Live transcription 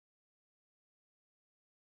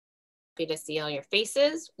happy to see all your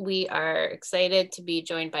faces. We are excited to be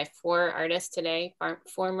joined by 4 artists today,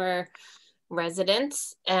 former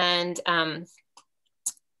residents. And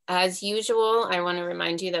as usual, I want to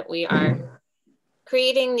remind you that we are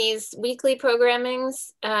creating these weekly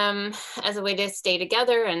programmings as a way to stay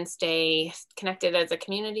together and stay connected as a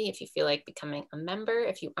community. If you feel like becoming a member,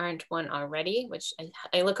 if you aren't one already, which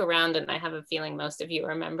I look around and I have a feeling most of you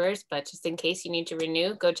are members, but just in case you need to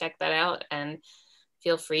renew, go check that out, and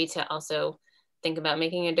feel free to also think about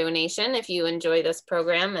making a donation if you enjoy this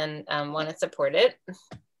program and want to support it.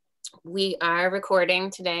 We are recording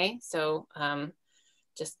today, so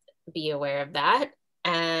just be aware of that.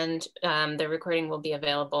 And the recording will be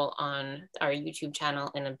available on our YouTube channel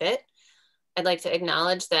in a bit. I'd like to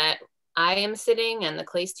acknowledge that I am sitting and the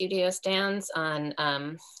Clay Studio stands on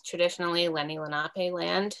traditionally Lenni Lenape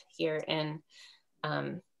land here in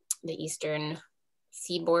the eastern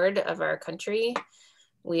seaboard of our country.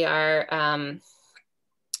 We are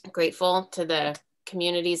grateful to the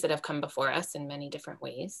communities that have come before us in many different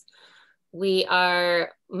ways. We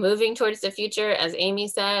are moving towards the future, as Amy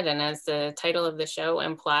said, and as the title of the show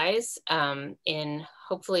implies, in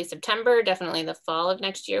hopefully September, definitely the fall of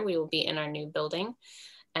next year, we will be in our new building.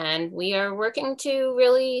 And we are working to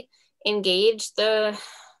really engage the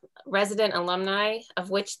resident alumni, of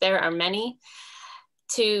which there are many,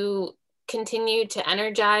 to continue to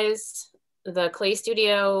energize the Clay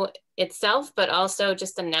Studio itself, but also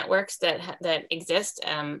just the networks that exist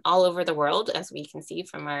all over the world, as we can see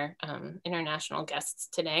from our international guests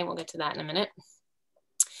today. We'll get to that in a minute.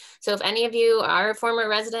 So if any of you are former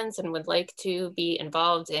residents and would like to be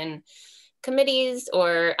involved in committees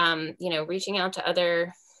or reaching out to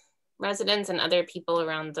other residents and other people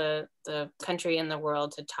around the country and the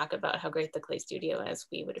world to talk about how great the Clay Studio is,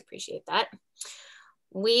 we would appreciate that.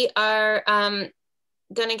 We are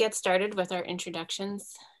going to get started with our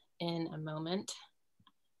introductions in a moment.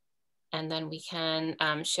 And then we can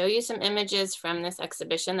show you some images from this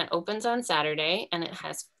exhibition that opens on Saturday, and it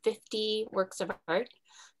has 50 works of art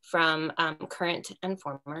from current and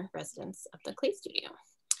former residents of the Clay Studio.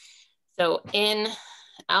 So in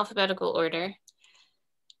alphabetical order,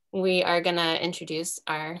 we are gonna introduce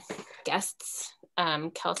our guests.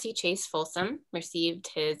 Kelsy Chase Folsom received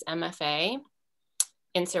his MFA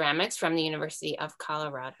in ceramics from the University of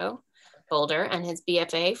Colorado, Boulder, and his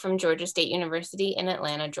BFA from Georgia State University in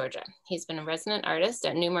Atlanta, Georgia. He's been a resident artist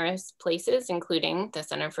at numerous places, including the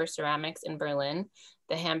Center for Ceramics in Berlin,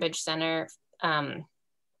 the Hambidge Center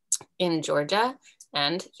in Georgia,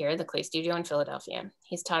 and here, the Clay Studio in Philadelphia.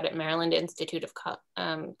 He's taught at Maryland Institute of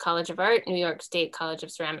College of Art, New York State College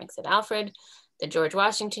of Ceramics at Alfred, the George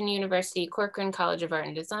Washington University, Corcoran College of Art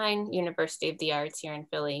and Design, University of the Arts here in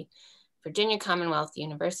Philly, Virginia Commonwealth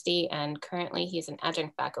University, and currently he's an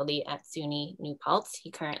adjunct faculty at SUNY New Paltz.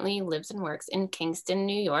 He currently lives and works in Kingston,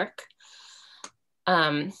 New York.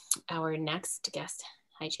 Our next guest,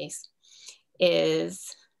 hi Chase,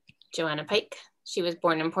 is Joanna Pike. She was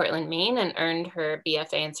born in Portland, Maine, and earned her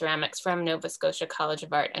BFA in ceramics from Nova Scotia College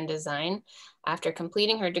of Art and Design. After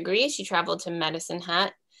completing her degree, she traveled to Medicine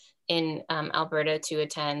Hat in Alberta to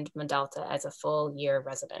attend Medalta as a full-year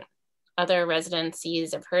resident. Other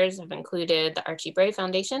residencies of hers have included the Archie Bray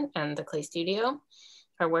Foundation and the Clay Studio.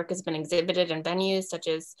 Her work has been exhibited in venues such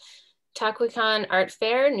as Taquicon Art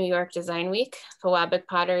Fair, New York Design Week, Pewabic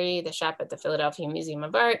Pottery, the Shop at the Philadelphia Museum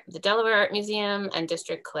of Art, the Delaware Art Museum, and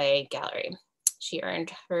District Clay Gallery. She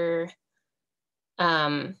earned her,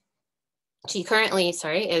 she currently,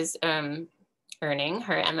 is earning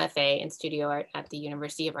her MFA in studio art at the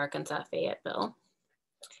University of Arkansas, Fayetteville.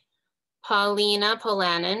 Paulina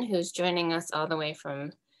Polanin, who's joining us all the way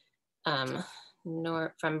from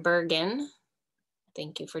Bergen.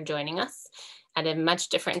 Thank you for joining us at a much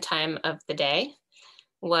different time of the day.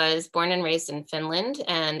 Was born and raised in Finland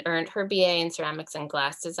and earned her BA in ceramics and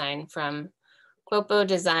glass design from Kuopio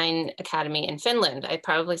Design Academy in Finland. I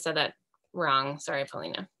probably said that wrong, sorry,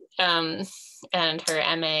 Paulina. And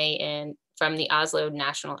her MA from the Oslo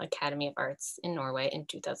National Academy of Arts in Norway in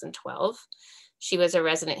 2012. She was a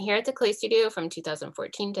resident here at the Clay Studio from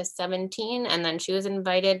 2014 to 17, and then she was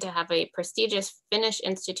invited to have a prestigious Finnish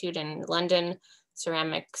Institute in London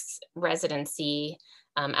ceramics residency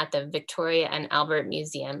at the Victoria and Albert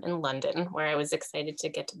Museum in London, where I was excited to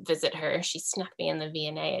get to visit her. She snuck me in the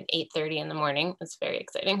V&A at 8:30 in the morning. It was very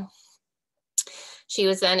exciting. She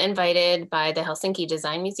was then invited by the Helsinki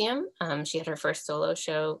Design Museum. She had her first solo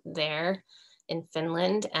show there in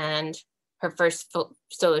Finland, and her first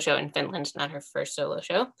solo show in Finland, not her first solo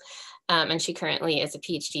show. And she currently is a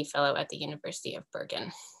PhD fellow at the University of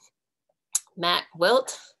Bergen. Matt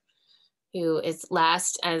Wilt, who is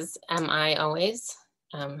last, as am I always,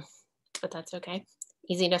 but that's okay.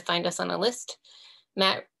 Easy to find us on a list.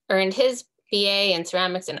 Matt earned his BA in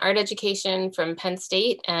ceramics and art education from Penn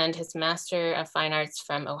State and his Master of Fine Arts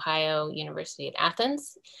from Ohio University at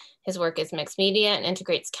Athens. His work is mixed media and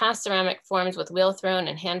integrates cast ceramic forms with wheel thrown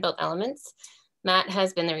and hand-built elements. Matt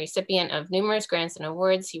has been the recipient of numerous grants and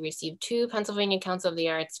awards. He received 2 Pennsylvania Council of the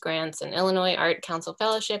Arts grants, an Illinois Art Council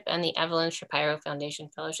Fellowship, and the Evelyn Shapiro Foundation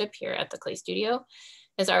Fellowship here at the Clay Studio.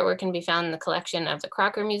 His artwork can be found in the collection of the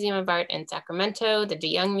Crocker Museum of Art in Sacramento, the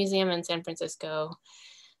DeYoung Museum in San Francisco,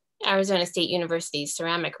 Arizona State University's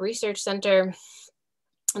Ceramic Research Center,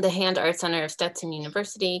 the Hand Art Center of Stetson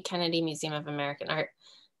University, Kennedy Museum of American Art,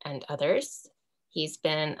 and others. He's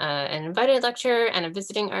been an invited lecturer and a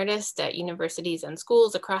visiting artist at universities and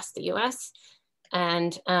schools across the US.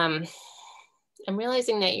 And I'm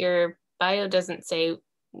realizing that your bio doesn't say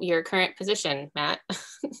your current position, Matt,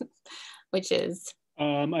 which is?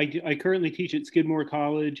 I currently teach at Skidmore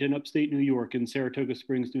College in upstate New York, in Saratoga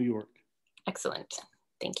Springs, New York. Excellent,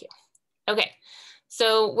 thank you. Okay,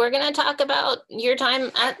 so we're gonna talk about your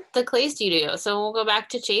time at the Clay Studio. So we'll go back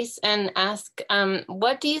to Chase and ask,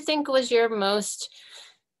 what do you think was your most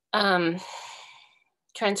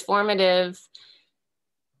transformative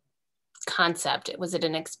concept? Was it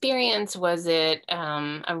an experience? Was it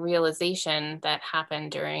a realization that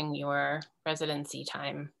happened during your residency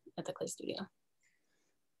time at the Clay Studio?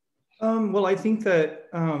 Well, I think that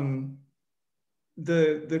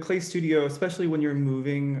the Clay Studio, especially when you're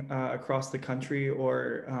moving across the country,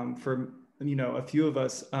 or for a few of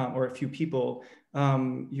us or a few people,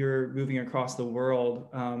 you're moving across the world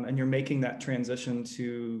and you're making that transition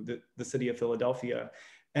to the city of Philadelphia.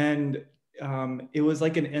 And it was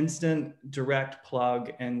like an instant direct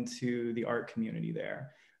plug into the art community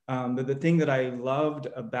there. But the thing that I loved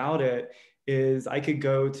about it is I could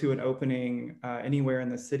go to an opening anywhere in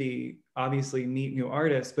the city, obviously meet new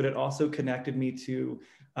artists, but it also connected me to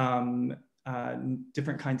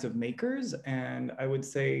different kinds of makers. And I would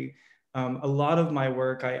say a lot of my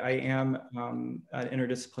work, I am an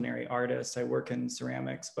interdisciplinary artist. I work in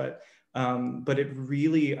ceramics, but it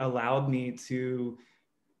really allowed me to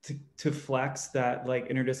flex that like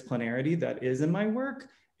interdisciplinarity that is in my work.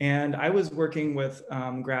 And I was working with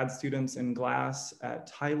grad students in glass at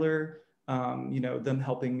Tyler, them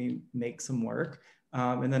helping me make some work.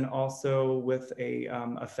 And then also with a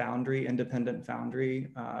foundry, independent foundry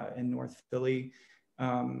in North Philly.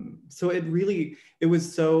 So it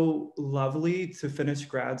was so lovely to finish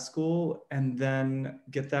grad school and then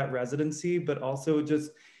get that residency, but also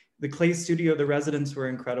just the Clay Studio, the residents were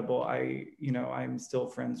incredible. I'm still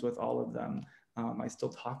friends with all of them. I still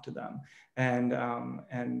talk to them. And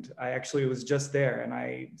I actually was just there and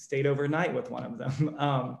I stayed overnight with one of them,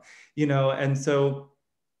 and so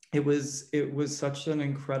it was such an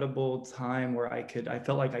incredible time where I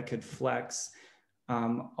felt like I could flex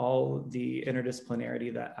all the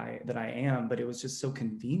interdisciplinarity that I am, but it was just so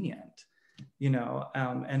convenient,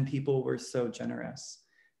 and people were so generous.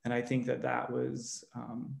 And I think that was,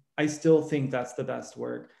 I still think that's the best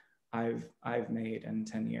work I've made in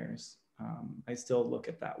 10 years. I still look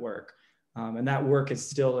at that work, and that work is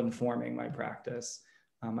still informing my practice.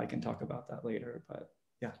 I can talk about that later, but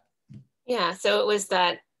yeah. Yeah, so it was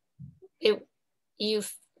that you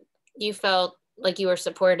felt like you were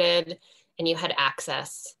supported and you had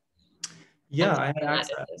access. Yeah, I had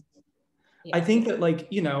access. Yeah. I think that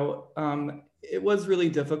it was really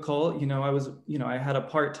difficult. I had a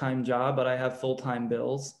part-time job, but I have full-time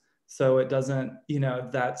bills. So it doesn't,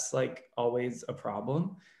 that's like always a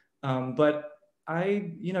problem. But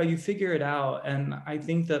you figure it out. And I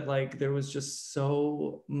think that there was just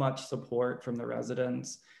so much support from the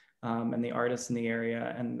residents and the artists in the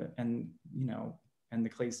area and the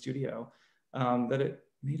Clay Studio that it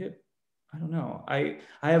made it, I don't know. I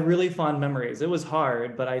have really fond memories. It was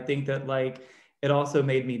hard, but I think that it also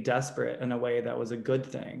made me desperate in a way that was a good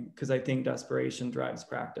thing, because I think desperation drives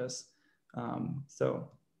practice.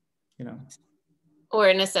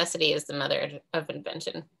 Or necessity is the mother of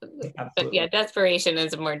invention. Absolutely. But yeah, desperation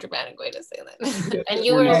is a more dramatic way to say that. And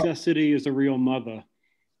necessity is a real mother.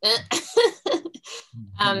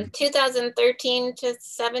 2013 to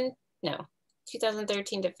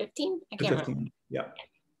 2013 to 15? I can't remember. Yeah.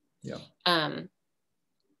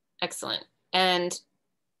 Excellent. And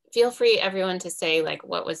feel free, everyone, to say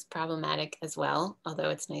what was problematic as well, although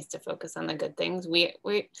it's nice to focus on the good things.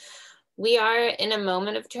 We are in a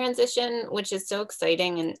moment of transition, which is so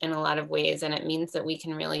exciting in a lot of ways. And it means that we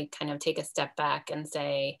can really kind of take a step back and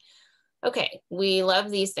say, okay, we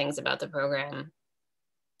love these things about the program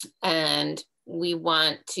and we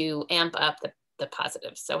want to amp up the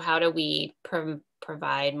positives. So how do we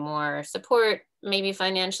provide more support maybe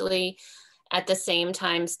financially, at the same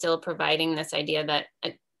time still providing this idea that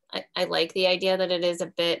I like the idea that it is a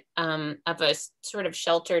bit of a sort of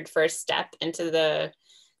sheltered first step into the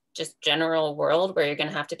just general world where you're going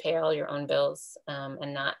to have to pay all your own bills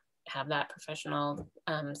and not have that professional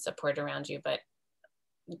support around you, but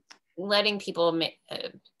letting people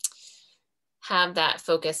have that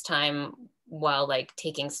focus time while like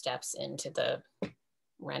taking steps into the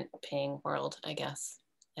rent paying world, I guess.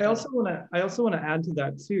 I also want to add to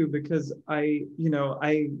that too, because I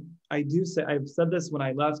do say, I've said this when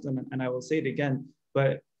I left, and I will say it again,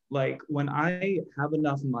 but like when I have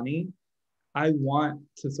enough money, I want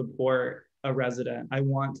to support a resident. I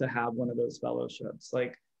want to have one of those fellowships.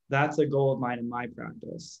 Like that's a goal of mine in my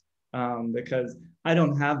practice, because I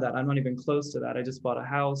don't have that. I'm not even close to that. I just bought a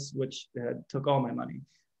house, which took all my money.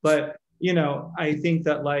 But I think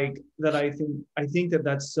that I think that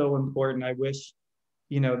that's so important. I wish,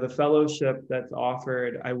 the fellowship that's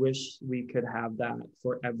offered, I wish we could have that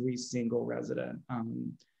for every single resident.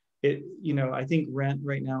 I think rent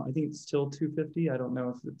right now, I think it's still $250. I don't know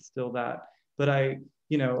if it's still that, but I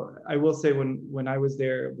will say when I was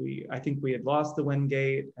there, I think we had lost the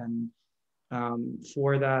Wingate, and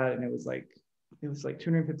for that, and it was like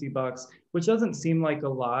 $250, which doesn't seem like a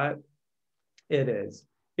lot. It is.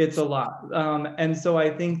 It's a lot. And so I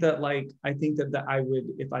think that I would,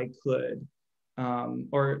 if I could,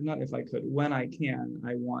 or not if I could, when I can,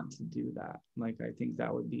 I want to do that. Like, I think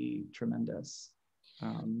that would be tremendous.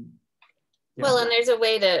 Yeah. Well, and there's a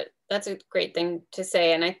way that's a great thing to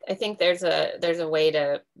say. And I think there's a way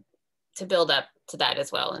to build up to that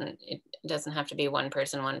as well. And it doesn't have to be one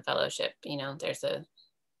person, one fellowship, there's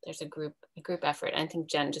a group effort. I think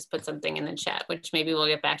Jen just put something in the chat, which maybe we'll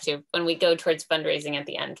get back to when we go towards fundraising at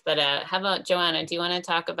the end. But how about Joanna, do you want to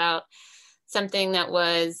talk about something that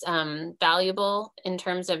was valuable in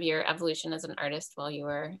terms of your evolution as an artist while you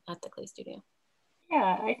were at the clay studio?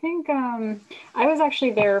 Yeah, I think I was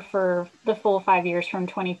actually there for the full 5 years from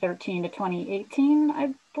 2013 to 2018,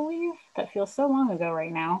 I believe. That feels so long ago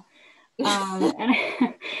right now.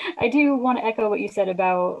 And I do want to echo what you said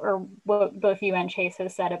about, or what both you and Chase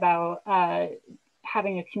have said about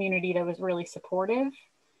having a community that was really supportive.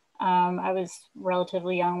 I was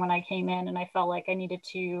relatively young when I came in, and I felt like I needed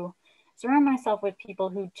to surround myself with people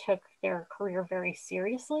who took their career very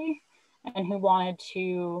seriously and who wanted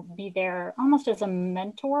to be there almost as a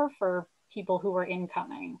mentor for people who were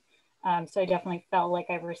incoming. So I definitely felt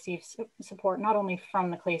like I've received support not only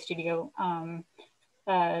from the clay studio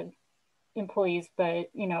employees,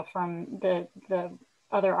 but from the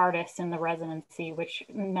other artists in the residency, which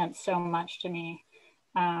meant so much to me.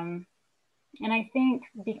 And I think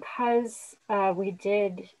because we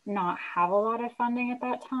did not have a lot of funding at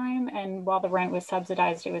that time, and while the rent was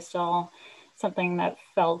subsidized, it was still something that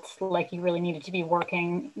felt like you really needed to be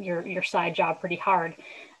working your side job pretty hard.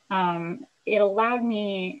 It allowed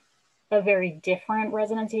me a very different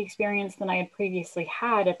residency experience than I had previously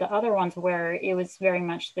had at the other ones, where it was very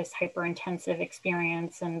much this hyper intensive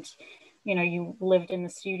experience, and you lived in the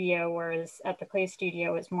studio, whereas at the clay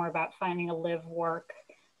studio it's more about finding a live work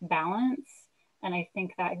balance. And I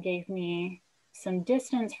think that gave me some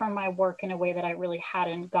distance from my work in a way that I really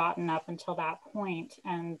hadn't gotten up until that point.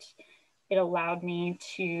 And it allowed me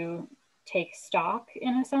to take stock,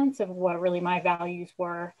 in a sense, of what really my values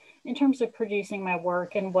were in terms of producing my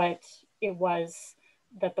work and what it was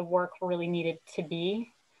that the work really needed to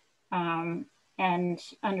be. And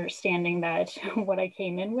understanding that what I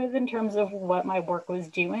came in with in terms of what my work was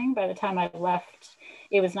doing, by the time I left,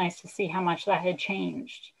 it was nice to see how much that had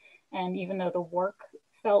changed. And even though the work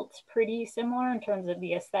felt pretty similar in terms of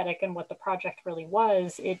the aesthetic and what the project really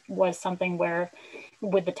was, it was something where,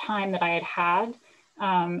 with the time that I had had,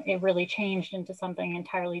 it really changed into something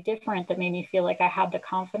entirely different that made me feel like I had the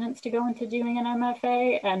confidence to go into doing an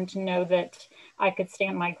MFA and to know that I could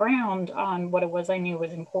stand my ground on what it was I knew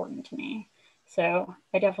was important to me. So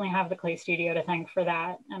I definitely have the clay studio to thank for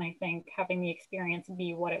that. And I think having the experience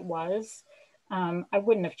be what it was, I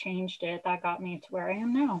wouldn't have changed it. That got me to where I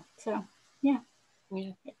am now. So yeah,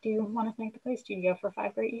 I do want to thank the clay studio for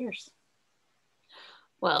 5 great years.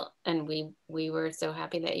 Well, and we were so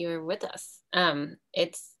happy that you were with us.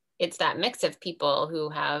 It's that mix of people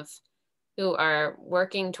who are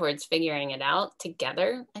working towards figuring it out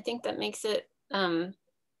together. I think that makes it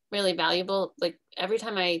really valuable. Like every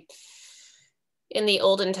time in the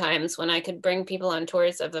olden times when I could bring people on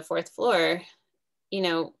tours of the 4th floor,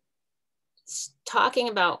 talking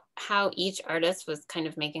about how each artist was kind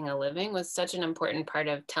of making a living was such an important part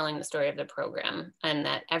of telling the story of the program, and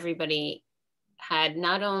that everybody had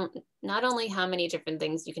not only how many different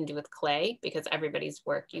things you can do with clay, because everybody's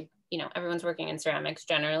work, you know, everyone's working in ceramics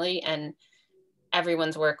generally, and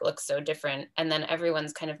everyone's work looks so different, and then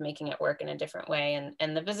everyone's kind of making it work in a different way,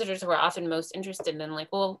 and the visitors were often most interested in like,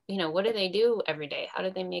 well, you know, what do they do every day, how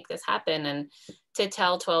did they make this happen? And to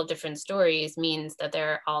tell 12 different stories means that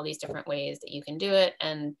there are all these different ways that you can do it,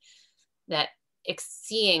 and that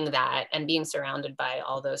seeing that and being surrounded by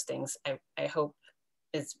all those things, I hope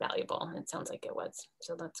is valuable. It sounds like it was,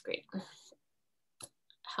 so that's great.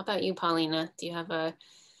 How about you, Paulina? Do you have a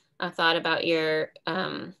thought about your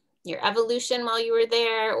evolution while you were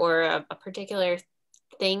there, or a particular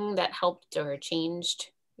thing that helped or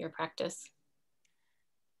changed your practice?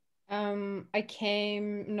 I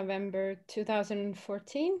came November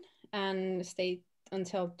 2014 and stayed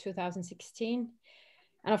until 2016.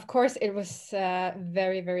 And of course, it was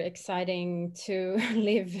very, very exciting to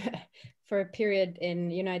live for a period in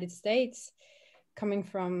the United States, coming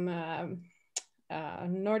from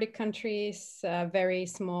Nordic countries, very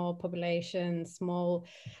small population, small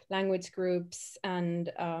language groups,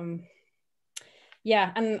 and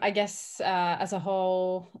yeah, and I guess as a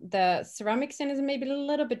whole, the ceramic scene is maybe a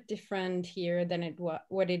little bit different here than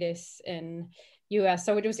what it is in US.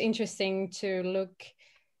 So it was interesting to look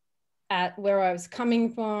at where I was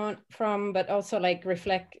coming from, but also like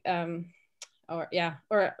reflect or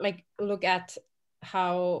like look at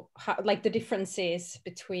how like the differences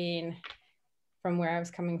between from where I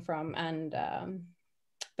was coming from, and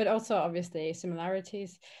but also obviously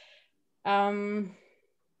similarities.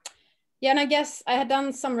 Yeah, and I guess I had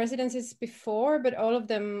done some residencies before, but all of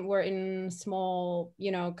them were in small,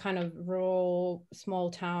 you know, kind of rural,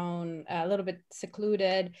 small town, a little bit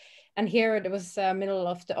secluded. And here it was middle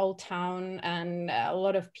of the old town and a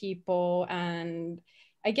lot of people. And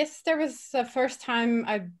I guess there was the first time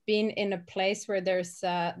I've been in a place where there's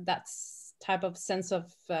that type of sense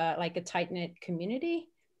of like a tight-knit community.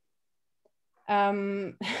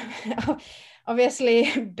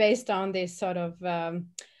 Obviously, based on this sort of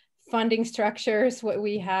funding structures, what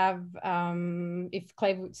we have, if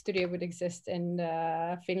Clay Studio would exist in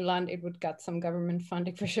Finland, it would get some government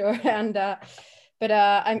funding for sure. And but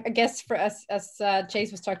I guess for us, as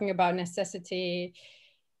Chase was talking about necessity,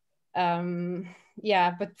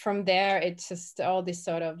 yeah, but from there it's just all this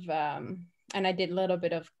sort of, and I did a little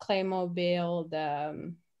bit of Claymobile,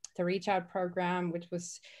 the Reach Out program, which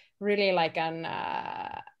was really like an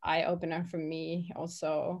eye opener for me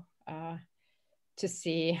also. To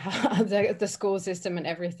see how the school system and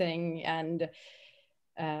everything, and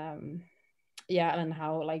yeah, and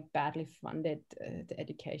how like badly funded the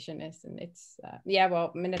education is. And it's yeah,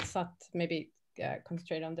 well, I mean, it's not maybe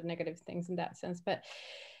concentrate on the negative things in that sense, but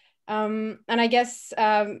and I guess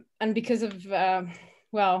and because of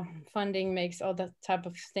well, funding makes all that type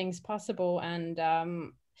of things possible. And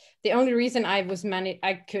the only reason I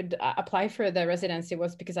could apply for the residency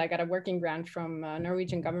was because I got a working grant from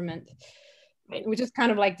Norwegian government, which is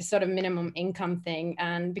kind of like the sort of minimum income thing.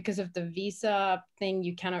 And because of the visa thing,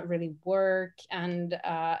 you cannot really work. And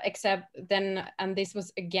except then, and this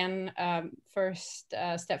was again, first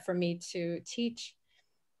step for me to teach.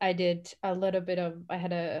 I did a little bit of,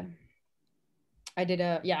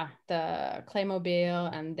 yeah, the Claymobile,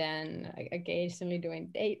 and then occasionally doing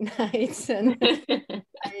date nights. And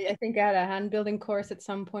I think I had a hand building course at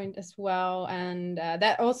some point as well. And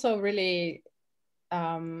that also really,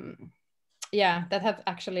 yeah, that have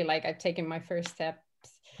actually, like, I've taken my first steps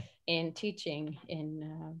in teaching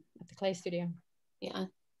in at the Clay Studio. Yeah,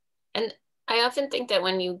 and I often think that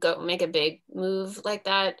when you go make a big move like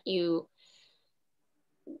that, you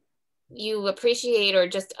appreciate or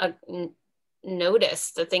just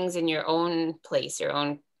notice the things in your own place, your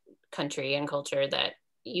own country and culture that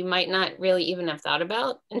you might not really even have thought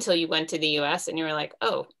about until you went to the US and you were like,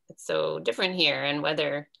 oh, it's so different here. And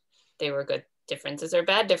whether they were good differences or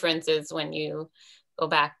bad differences, when you go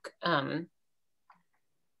back, I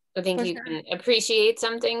think you can appreciate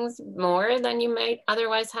some things more than you might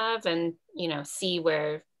otherwise have, and, you know, see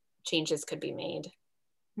where changes could be made.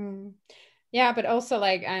 Yeah, but also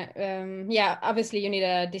like, yeah, obviously you need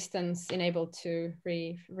a distance enabled to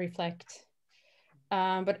reflect.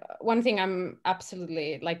 But one thing I'm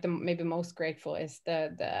absolutely like maybe most grateful is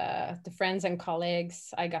the friends and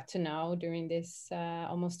colleagues I got to know during this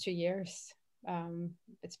almost 2 years.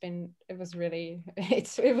 It was really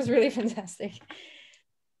fantastic.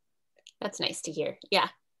 That's nice to hear. Yeah,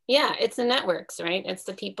 it's the networks, right? It's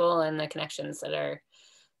the people and the connections that are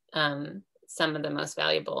some of the most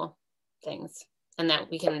valuable things, and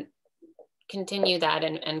that we can continue that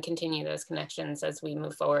and continue those connections as we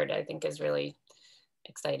move forward, I think is really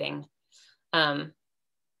exciting.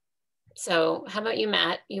 So how about you,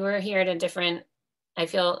 Matt? You were here at a different I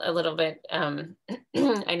feel a little bit,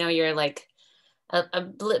 I know you're like a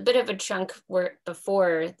bit of a chunk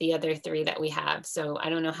before the other three that we have. So I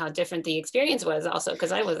don't know how different the experience was also,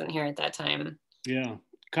 because I wasn't here at that time. Yeah,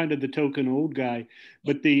 kind of the token old guy.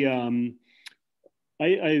 But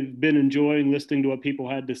I've been enjoying listening to what people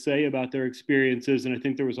had to say about their experiences, and I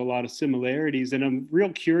think there was a lot of similarities. And I'm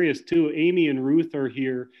real curious too. Amy and Ruth are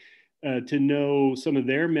here to know some of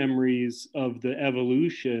their memories of the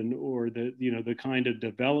evolution or the kind of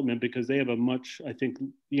development, because they have a much, I think,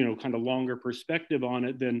 kind of longer perspective on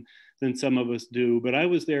it than some of us do. But I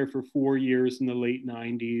was there for 4 years in the late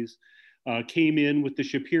 90s. Came in with the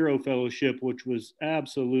Shapiro Fellowship, which was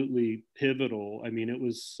absolutely pivotal. I mean, it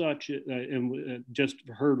was such, and just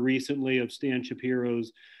heard recently of Stan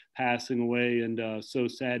Shapiro's passing away, and so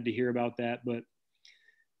sad to hear about that. But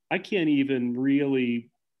I can't even really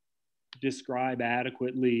describe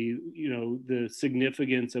adequately, the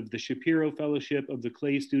significance of the Shapiro Fellowship, of the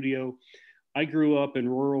Clay Studio. I grew up in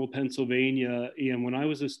rural Pennsylvania, and when I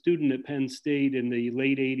was a student at Penn State in the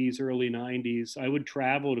late 80s, early 90s, I would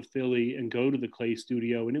travel to Philly and go to the Clay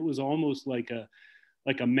Studio, and it was almost like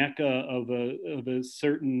a mecca of a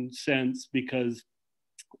certain sense, because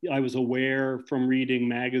I was aware from reading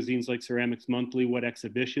magazines like Ceramics Monthly what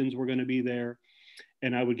exhibitions were going to be there,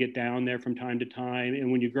 and I would get down there from time to time.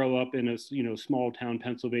 And when you grow up in a small town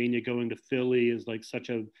Pennsylvania, going to Philly is like such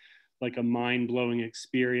a mind-blowing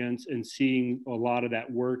experience, and seeing a lot of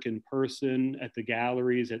that work in person at the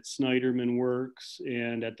galleries at Snyderman Works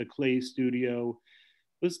and at the Clay Studio.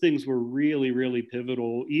 Those things were really, really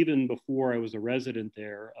pivotal even before I was a resident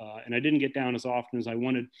there. And I didn't get down as often as I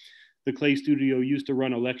wanted. The Clay Studio used to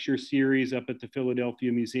run a lecture series up at the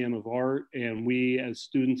Philadelphia Museum of Art, and we as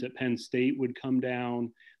students at Penn State would come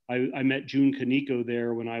down. I met Jun Kaneko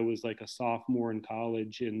there when I was like a sophomore in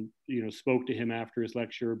college, and spoke to him after his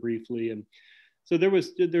lecture briefly. And so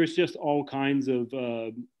there's just all kinds of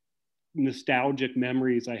nostalgic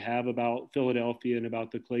memories I have about Philadelphia and about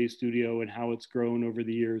the Clay Studio and how it's grown over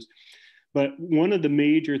the years. But one of the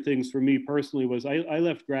major things for me personally was I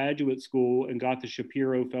left graduate school and got the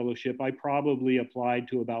Shapiro Fellowship. I probably applied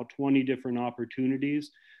to about 20 different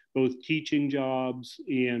opportunities, both teaching jobs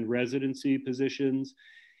and residency positions.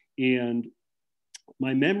 And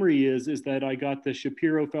my memory is that I got the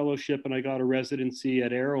Shapiro Fellowship and I got a residency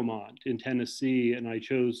at Aeromont in Tennessee, and I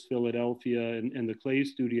chose Philadelphia and the Clay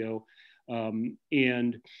Studio.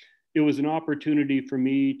 And it was an opportunity for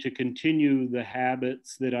me to continue the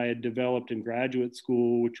habits that I had developed in graduate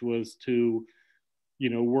school, which was to,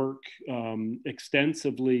 work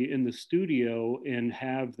extensively in the studio and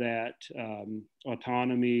have that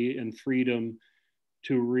autonomy and freedom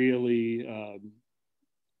to really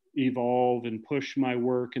evolve and push my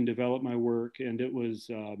work and develop my work. And it was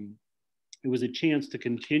a chance to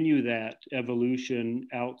continue that evolution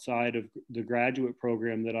outside of the graduate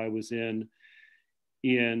program that I was in.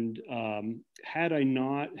 And had I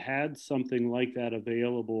not had something like that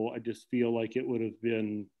available, I just feel like it would have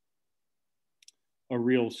been a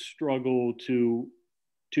real struggle to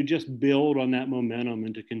just build on that momentum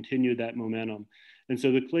and to continue that momentum. And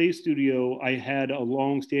so the Clay Studio, I had a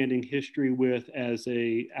long-standing history with as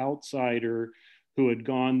an outsider who had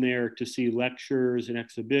gone there to see lectures and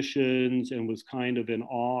exhibitions and was kind of in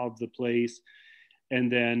awe of the place. And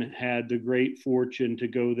then had the great fortune to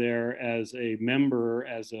go there as a member,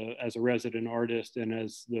 as a resident artist, and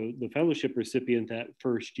as the fellowship recipient that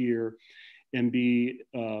first year, and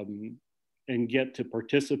and get to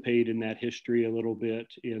participate in that history a little bit.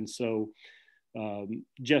 And so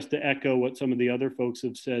just to echo what some of the other folks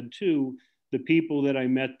have said too, the people that I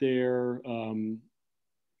met there,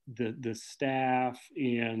 the staff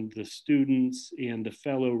and the students and the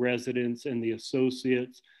fellow residents and the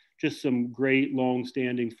associates, just some great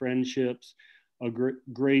long-standing friendships, a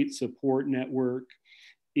great support network.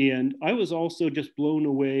 And I was also just blown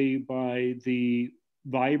away by the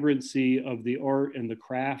vibrancy of the art and the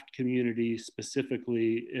craft community,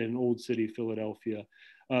 specifically in Old City, Philadelphia.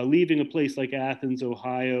 Leaving a place like Athens,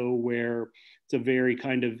 Ohio, where it's a very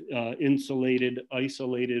kind of insulated,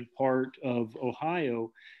 isolated part of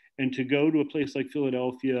Ohio, and to go to a place like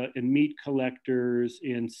Philadelphia and meet collectors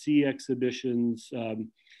and see exhibitions,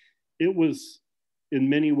 it was, in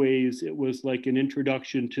many ways, it was like an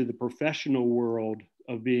introduction to the professional world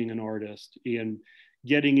of being an artist and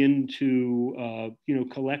getting into,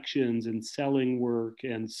 collections and selling work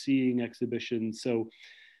and seeing exhibitions. So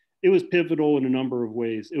it was pivotal in a number of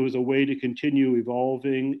ways. It was a way to continue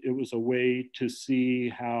evolving. It was a way to see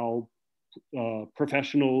how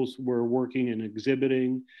professionals were working and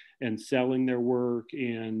exhibiting and selling their work.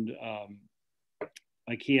 And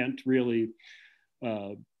I can't really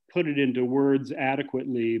put it into words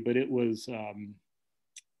adequately, but it was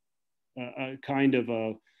a kind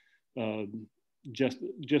of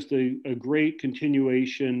just a great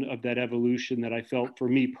continuation of that evolution that I felt for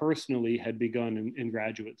me personally had begun in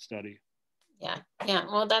graduate study. Yeah, yeah,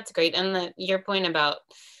 well, that's great. And your point about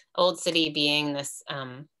Old City being this,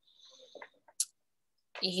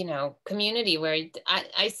 you know, community where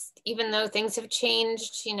I even though things have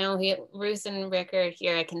changed, you know, Ruth and Rick are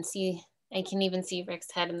here. I can even see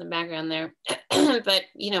Rick's head in the background there. But,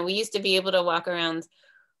 you know, we used to be able to walk around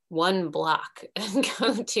one block and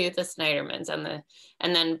go to the Snydermans and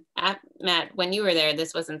then Matt, when you were there,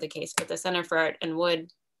 this wasn't the case, but the Center for Art and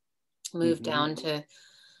Wood moved down to,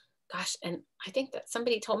 gosh, and I think that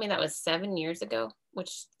somebody told me that was 7 years ago,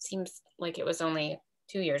 which seems like it was only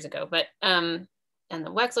 2 years ago, but, and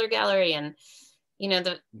the Wexler Gallery, and, you know,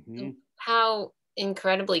 how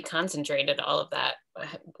incredibly concentrated all of that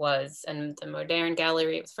was, and the Modern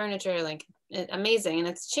Gallery with furniture, like amazing, and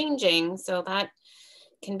it's changing. So that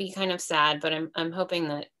can be kind of sad, but I'm hoping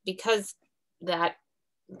that because that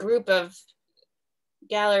group of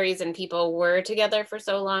galleries and people were together for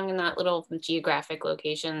so long in that little geographic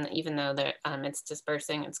location, even though that it's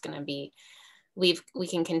dispersing, it's going to be, we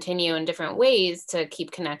can continue in different ways to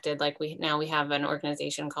keep connected. Like we have an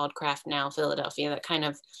organization called Craft Now Philadelphia that kind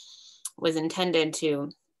of was intended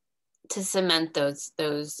to cement those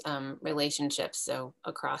relationships, so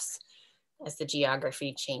across as the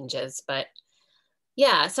geography changes. But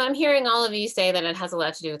yeah, so I'm hearing all of you say that it has a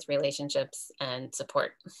lot to do with relationships and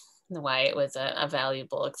support, why it was a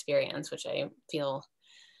valuable experience, which I feel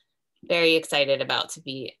very excited about to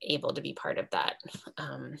be able to be part of that.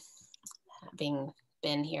 Having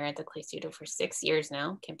been here at the Clay Studio for 6 years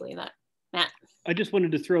now, can't believe that. Matt. I just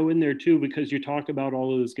wanted to throw in there too, because you talk about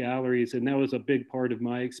all of those galleries, and that was a big part of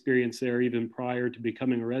my experience there, even prior to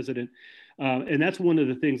becoming a resident. And that's one of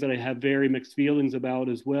the things that I have very mixed feelings about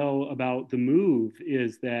as well, about the move,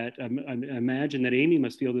 is that I imagine that Amy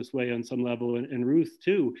must feel this way on some level, and Ruth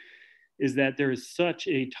too, is that there is such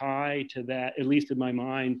a tie to that, at least in my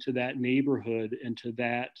mind, to that neighborhood and to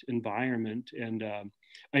that environment. And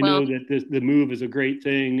I know that the move is a great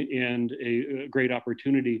thing and a great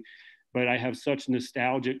opportunity, but I have such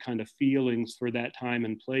nostalgic kind of feelings for that time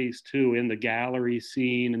and place too, in the gallery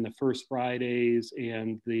scene and the First Fridays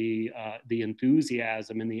and the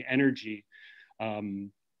enthusiasm and the energy.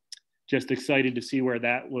 Just excited to see what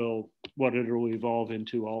it will evolve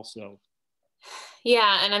into also.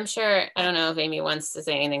 Yeah, and I'm sure, I don't know if Amy wants to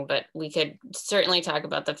say anything, but we could certainly talk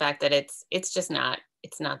about the fact that it's just not,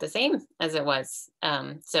 it's not the same as it was.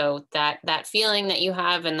 So that feeling that you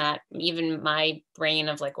have, and that even my brain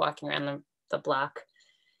of like walking around the block,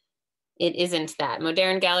 it isn't that.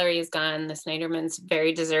 Modern Gallery is gone. The Snydermans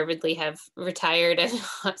very deservedly have retired, and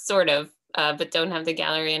sort of, but don't have the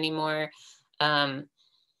gallery anymore.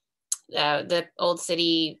 The Old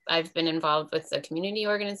City, I've been involved with the community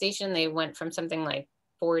organization. They went from something like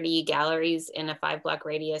 40 galleries in a 5-block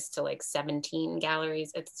radius to like 17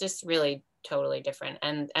 galleries. It's just really totally different.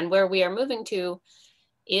 And where we are moving to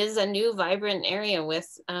is a new vibrant area with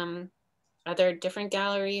other different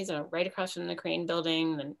galleries, right across from the Crane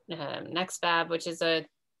building, the Next Fab, which is a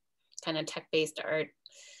kind of tech-based art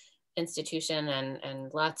institution,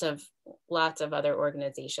 and lots of other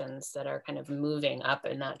organizations that are kind of moving up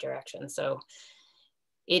in that direction. So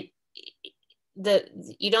you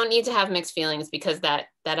don't need to have mixed feelings, because that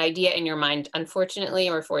idea in your mind, unfortunately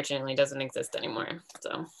or fortunately, doesn't exist anymore.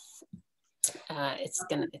 So it's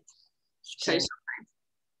gonna say something.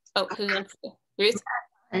 Oh, who's next? Ruth?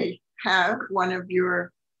 I have one of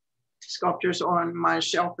your sculptures on my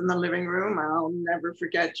shelf in the living room. I'll never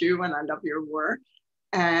forget you, and I love your work.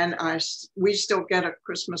 And we still get a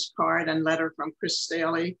Christmas card and letter from Chris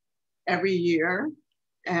Staley every year.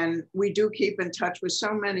 And we do keep in touch with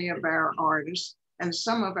so many of our artists and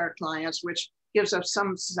some of our clients, which gives us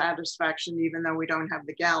some satisfaction, even though we don't have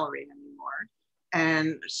the gallery anymore.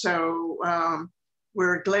 And so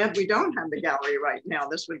we're glad we don't have the gallery right now.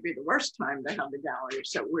 This would be the worst time to have the gallery.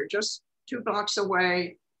 So we're just 2 blocks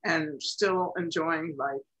away and still enjoying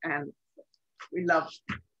life. And we love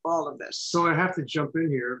all of this. So I have to jump in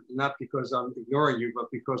here, not because I'm ignoring you, but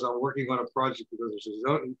because I'm working on a project, because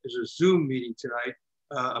there's a Zoom meeting tonight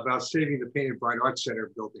about saving the Painted Bride Art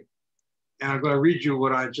Center building. And I'm going to read you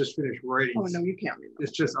what I just finished writing. Oh, no, you can't read that.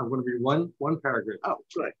 It's just, I'm going to read one paragraph. Oh,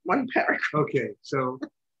 good. One paragraph. Okay, so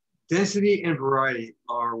density and variety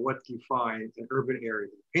are what define an urban area.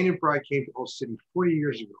 The Painted Bride came to Old City 40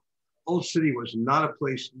 years ago. Old City was not a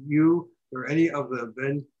place you or any of the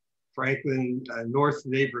Ben Franklin North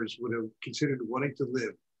neighbors would have considered wanting to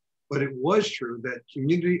live. But it was true that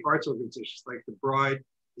community arts organizations like the Bride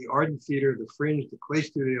the Art and Theater, the Fringe, the Clay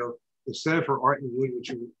Studio, the Center for Art and Wood,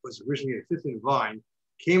 which was originally at 5th and Vine,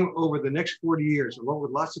 came over the next 40 years, along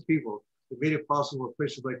with lots of people, that made it possible at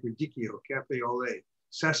places like Radicchio, Cafe Olé,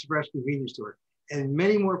 Sassafras Convenience Store, and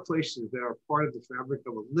many more places that are part of the fabric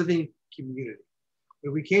of a living community.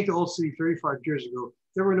 When we came to Old City 35 years ago,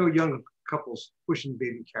 there were no young couples pushing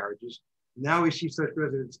baby carriages. Now we see such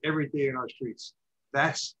residents every day in our streets.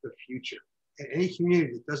 That's the future. And any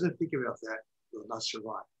community that doesn't think about that will not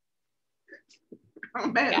survive. Oh,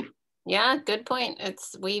 man. Yeah, good point.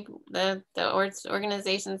 It's the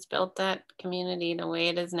organizations built that community the way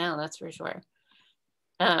it is now, that's for sure.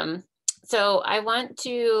 So I want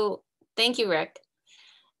to thank you, Rick.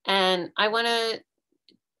 And I want to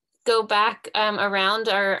go back around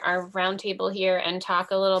our roundtable here and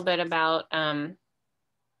talk a little bit about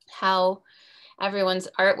how everyone's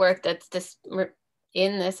artwork that's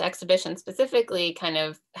in this exhibition specifically, kind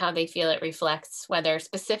of how they feel it reflects, whether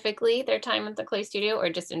specifically their time at the Clay Studio or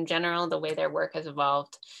just in general, the way their work has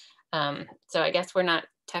evolved. So I guess we're not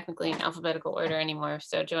technically in alphabetical order anymore.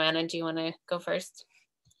 So Joanna, do you want to go first?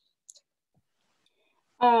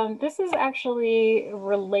 This is actually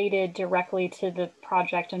related directly to the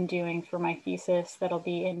project I'm doing for my thesis that'll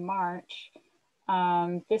be in March.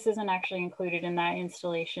 This isn't actually included in that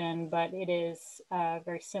installation, but it is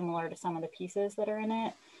very similar to some of the pieces that are in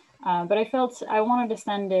it. But I felt I wanted to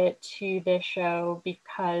send it to this show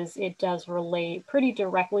because it does relate pretty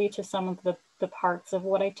directly to some of the parts of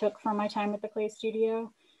what I took from my time at the Clay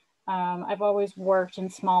Studio. I've always worked in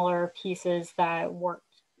smaller pieces that worked,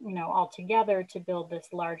 all together to build this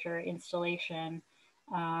larger installation,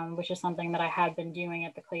 which is something that I had been doing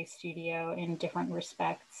at the Clay Studio in different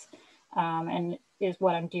respects, and is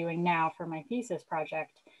what I'm doing now for my thesis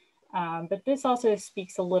project. But this also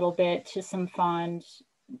speaks a little bit to some fond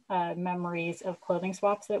memories of clothing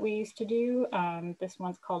swaps that we used to do. This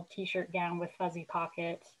one's called T-shirt Gown with Fuzzy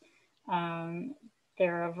Pockets.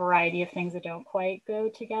 There are a variety of things that don't quite go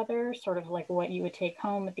together, sort of like what you would take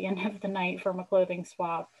home at the end of the night from a clothing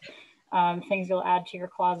swap. Things you'll add to your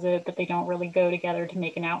closet, but they don't really go together to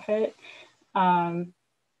make an outfit. And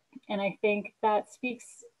I think that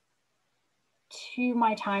speaks to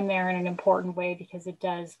my time there in an important way because it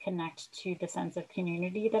does connect to the sense of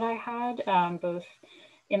community that I had, both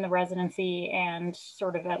in the residency and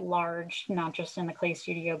sort of at large, not just in the Clay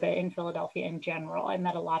Studio, but in Philadelphia in general. I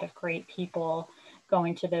met a lot of great people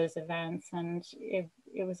going to those events, and it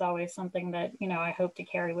was always something that, I hope to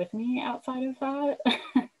carry with me outside of that.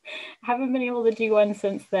 Haven't been able to do one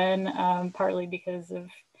since then, partly because of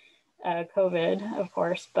COVID, of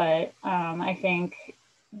course, but I think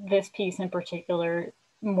this piece in particular,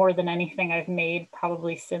 more than anything I've made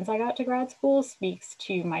probably since I got to grad school, speaks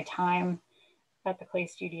to my time at the Clay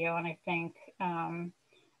Studio. And I think I'm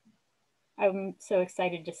so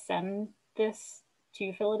excited to send this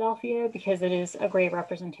to Philadelphia because it is a great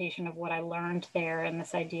representation of what I learned there and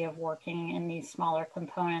this idea of working in these smaller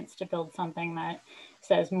components to build something that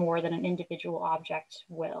says more than an individual object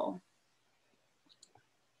will.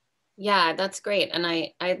 Yeah, that's great. And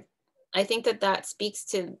I think that speaks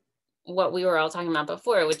to what we were all talking about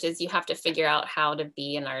before, which is you have to figure out how to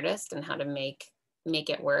be an artist and how to make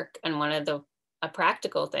it work. And one of a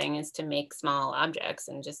practical thing is to make small objects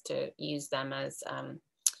and just to use them as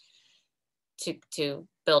to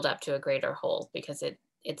build up to a greater whole, because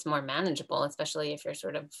it's more manageable, especially if you're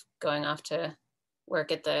sort of going off to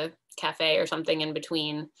work at the cafe or something in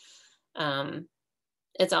between.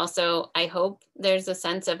 It's also, I hope there's a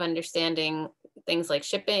sense of understanding things like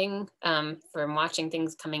shipping, from watching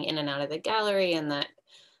things coming in and out of the gallery, and that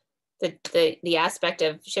the aspect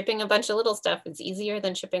of shipping a bunch of little stuff is easier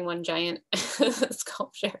than shipping one giant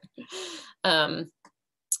sculpture, and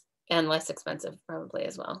less expensive probably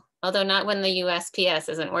as well. Although not when the USPS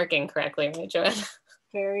isn't working correctly, right, Joanna?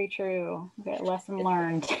 Very true. Lesson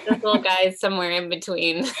learned. This little guy's somewhere in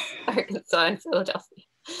between Arkansas and Philadelphia.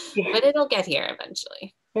 Yeah. But it'll get here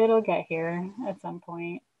eventually. It'll get here at some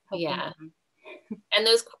point. Hopefully. Yeah. And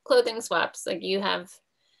those clothing swaps, like you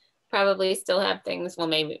probably still have things. Well,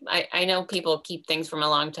 maybe I know people keep things from a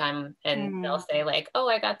long time and they'll say like, oh,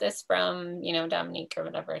 I got this from, Dominique or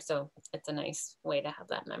whatever. So it's a nice way to have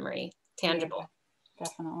that memory tangible. Yeah,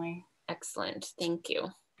 definitely. Excellent. Thank you.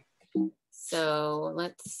 So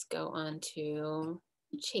let's go on to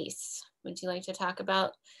Chase. Would you like to talk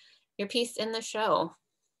about your piece in the show?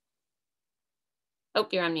 Oh,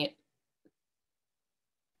 you're on mute.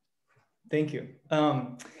 Thank you.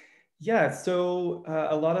 Yeah, so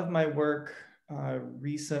a lot of my work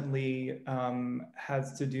recently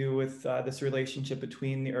has to do with this relationship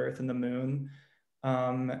between the Earth and the Moon.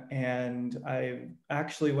 And I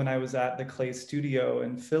actually, when I was at the clay studio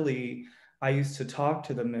in Philly, I used to talk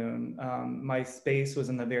to the moon. My space was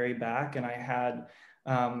in the very back, and I had,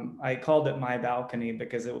 I called it my balcony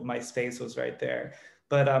because my space was right there.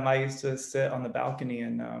 But I used to sit on the balcony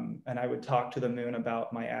and I would talk to the moon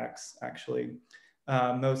about my ex, actually,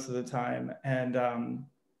 most of the time. And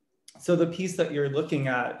so the piece that you're looking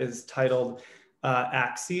at is titled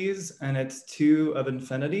Axes, and it's 2 of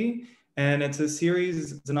Infinity. And it's a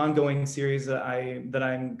series, it's an ongoing series that I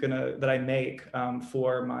make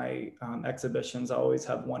for my exhibitions. I always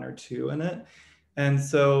have 1 or 2 in it. And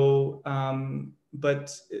so,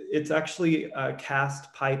 but it's actually a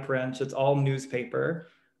cast pipe wrench. It's all newspaper.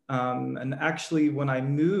 And actually, when I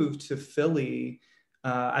moved to Philly,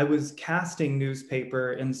 I was casting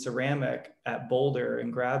newspaper in ceramic at Boulder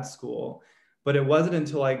in grad school. But it wasn't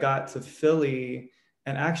until I got to Philly,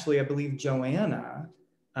 and actually, I believe Joanna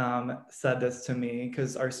said this to me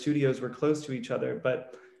because our studios were close to each other,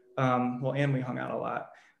 but well, and we hung out a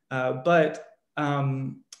lot. But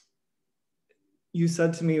you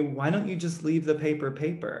said to me, why don't you just leave the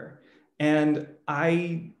paper? And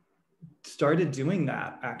I started doing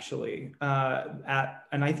that actually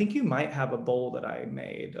and I think you might have a bowl that I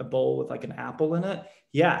made, a bowl with like an apple in it.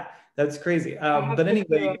 Yeah, that's crazy. But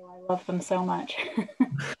anyway, I love them so much.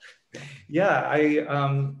 Yeah,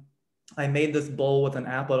 I made this bowl with an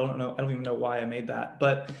apple. I don't even know why I made that,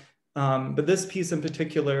 but this piece in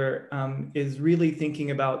particular is really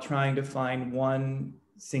thinking about trying to find one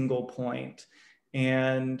single point,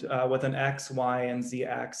 and with an X, Y, and Z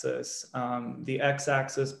axis. The X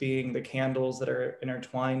axis being the candles that are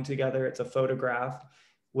intertwined together. It's a photograph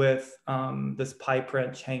with this pipe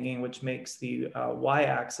wrench hanging, which makes the Y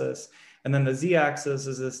axis. And then the Z axis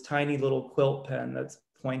is this tiny little quilt pen that's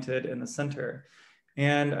pointed in the center.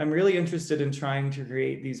 And I'm really interested in trying to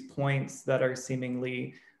create these points that are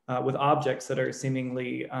seemingly, with objects that are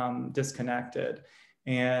seemingly disconnected.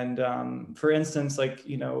 And for instance, like,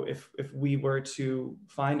 you know, if we were to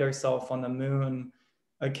find ourselves on the moon,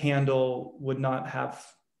 a candle could not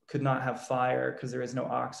have fire because there is no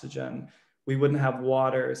oxygen. We wouldn't have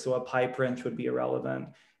water, so a pipe wrench would be irrelevant.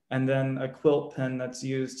 And then a quilt pen that's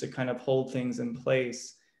used to kind of hold things in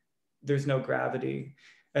place, there's no gravity.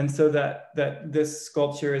 And so that this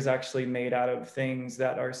sculpture is actually made out of things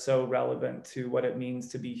that are so relevant to what it means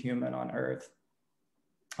to be human on Earth,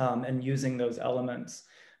 and using those elements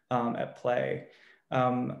at play.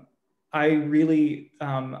 I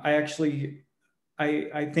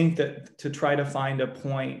think that to try to find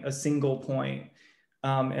a single point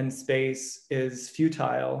in space is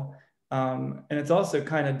futile. And it's also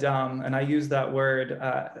kind of dumb. And I use that word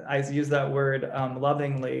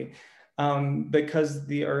lovingly, because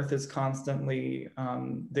the Earth is constantly,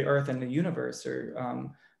 the Earth and the universe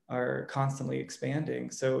are constantly expanding.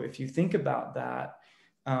 So if you think about that,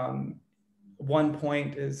 one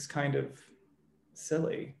point is kind of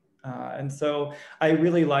silly. And so I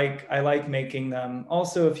like making them.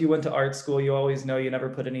 Also, if you went to art school, you always know you never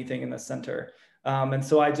put anything in the center. And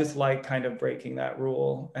so I just like kind of breaking that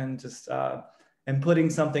rule and just and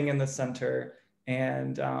putting something in the center,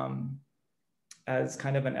 and as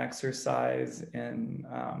kind of an exercise in,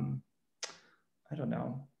 I don't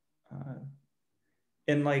know,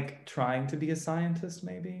 in like trying to be a scientist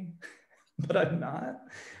maybe, but I'm not.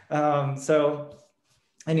 So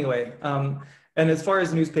anyway, and as far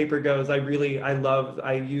as newspaper goes, I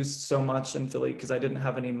used so much in Philly because I didn't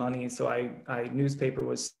have any money. So newspaper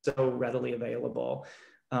was so readily available.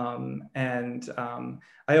 And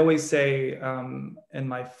I always say in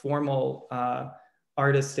my formal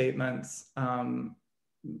artist statements,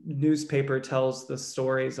 newspaper tells the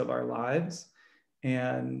stories of our lives.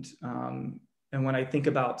 And when I think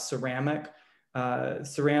about ceramic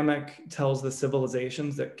tells the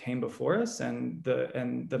civilizations that came before us and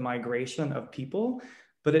the migration of people,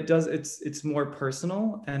 but it's more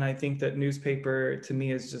personal. And I think that newspaper to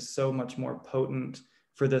me is just so much more potent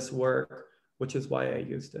for this work, which is why I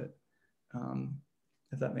used it,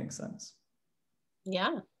 if that makes sense.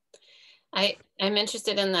 Yeah, I'm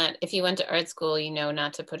interested in that. If you went to art school, you know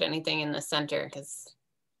not to put anything in the center, because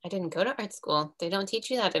I didn't go to art school. They don't teach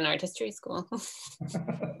you that in art history school.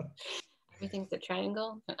 Everything's a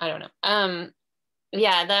triangle. I don't know.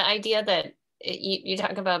 Yeah, the idea that you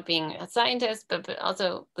talk about being a scientist, but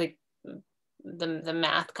also like the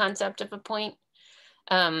math concept of a point.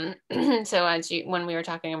 So when we were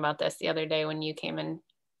talking about this the other day when you came in,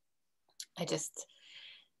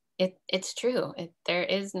 it's true. There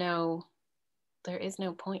is no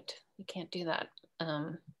point. You can't do that.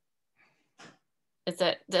 It's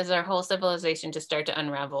that does our whole civilization just start to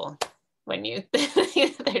unravel when you,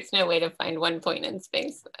 there's no way to find one point in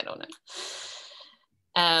space. I don't know.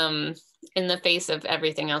 In the face of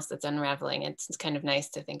everything else that's unraveling, it's kind of nice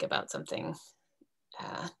to think about something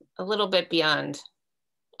a little bit beyond,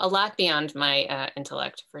 a lot beyond my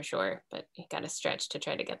intellect for sure, but you got to stretch to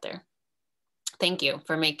try to get there. Thank you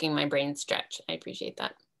for making my brain stretch. I appreciate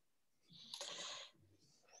that.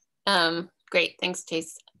 Great, thanks,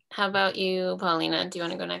 Chase. How about you, Paulina? Do you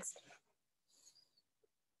want to go next?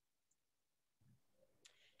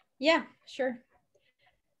 Yeah, sure.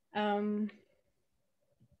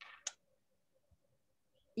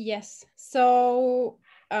 Yes, so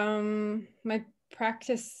my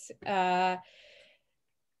practice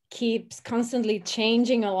keeps constantly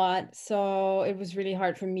changing a lot. So it was really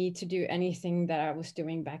hard for me to do anything that I was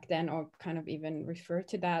doing back then or kind of even refer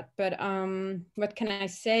to that. But what can I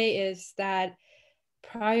say is that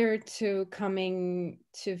prior to coming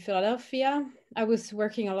to Philadelphia, I was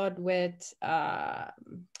working a lot with,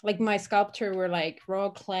 like my sculpture were like raw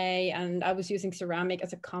clay, and I was using ceramic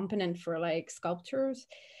as a component for like sculptures.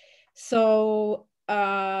 So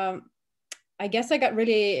I guess I got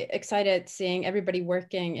really excited seeing everybody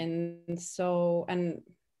working and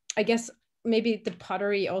I guess maybe the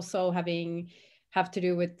pottery also have to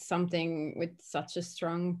do with something with such a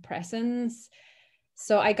strong presence.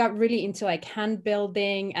 So I got really into like hand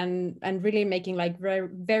building and really making like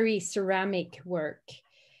very ceramic work.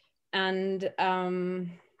 And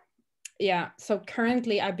yeah, so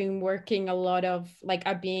currently I've been working a lot of like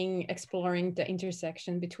I've been exploring the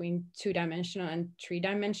intersection between 2-dimensional and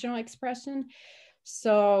 3-dimensional expression.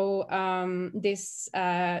 So this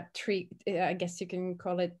I guess you can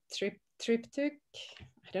call it triptych.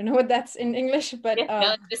 I don't know what that's in English, but yeah,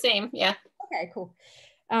 no, it's the same. Yeah. Okay, cool.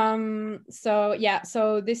 So yeah,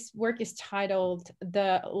 so this work is titled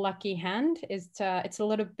The Lucky Hand. It's a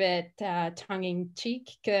little bit tongue-in-cheek.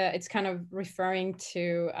 It's kind of referring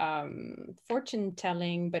to fortune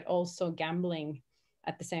telling, but also gambling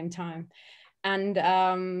at the same time. And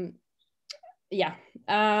yeah,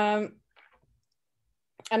 and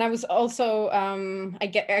I was also I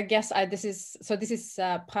guess this is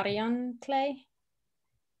Parian clay.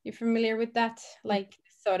 You familiar with that? Like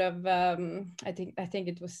sort of I think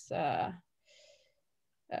it was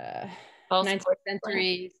 19th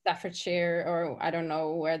century Staffordshire, or I don't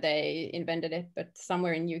know where they invented it, but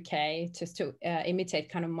somewhere in UK, just to imitate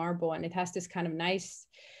kind of marble, and it has this kind of nice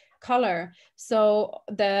color. So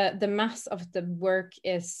the mass of the work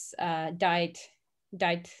is dyed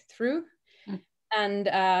through. And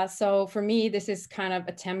so for me, this is kind of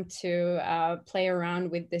attempt to play around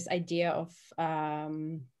with this idea of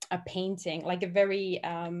a painting, like a very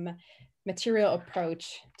material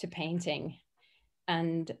approach to painting.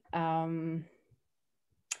 And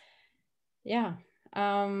yeah.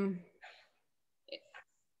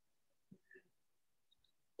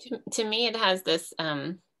 To me, it has this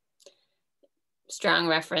strong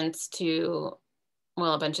reference to,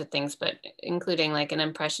 well, a bunch of things, but including like an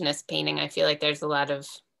impressionist painting. I feel like there's a lot of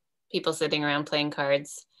people sitting around playing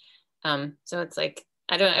cards. So it's like,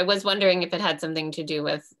 I was wondering if it had something to do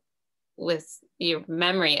with your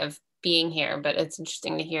memory of being here, but it's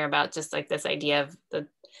interesting to hear about just like this idea of the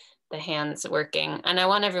hands working. And I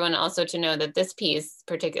want everyone also to know that this piece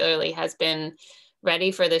particularly has been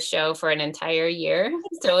ready for the show for an entire year.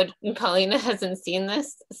 So Paulina hasn't seen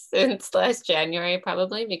this since last January,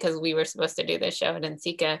 probably, because we were supposed to do this show at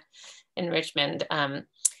NCECA in Richmond.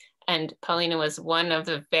 And Paulina was one of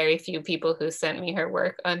the very few people who sent me her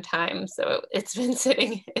work on time. So it's been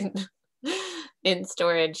sitting in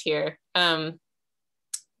storage here.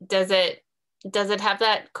 Does it have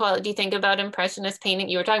that quality? Do you think about impressionist painting?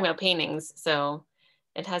 You were talking about paintings, so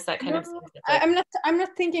it has that kind of. Like, I'm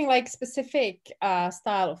not thinking like specific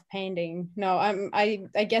style of painting. No,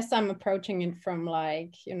 I guess I'm approaching it from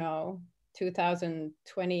like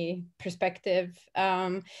 2020 perspective.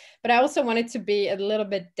 But I also want it to be a little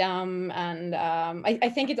bit dumb, and I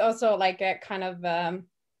think it's also like a kind of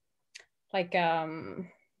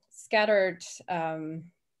scattered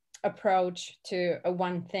approach to a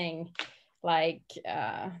one thing. Like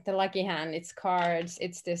the lucky hand, it's cards,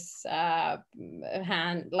 it's this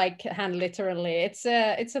hand literally. It's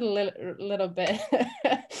a little bit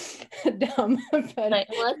dumb, but like,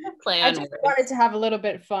 well, play on I just wanted to have a little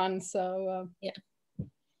bit fun. So yeah,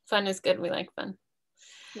 fun is good. We like fun.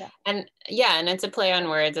 Yeah, and it's a play on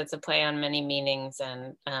words. It's a play on many meanings,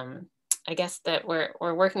 and I guess that we're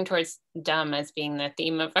working towards dumb as being the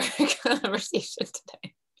theme of our conversation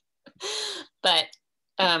today. But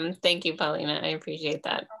thank you, Paulina. I appreciate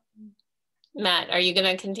that. Matt, are you going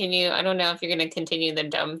to continue? I don't know if you're going to continue the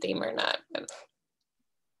dumb theme or not. But...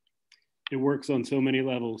 It works on so many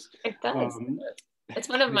levels. It does. It's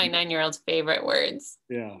one of my 9-year-old's favorite words.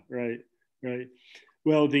 Yeah, right.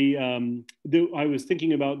 Well, I was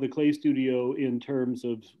thinking about the clay studio in terms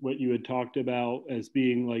of what you had talked about as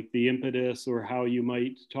being like the impetus, or how you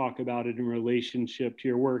might talk about it in relationship to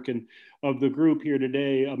your work. And of the group here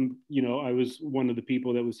today, I was one of the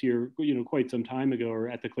people that was here, quite some time ago, or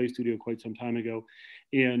at the clay studio quite some time ago.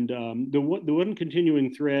 And the one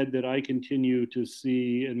continuing thread that I continue to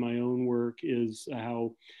see in my own work is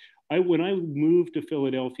how when I moved to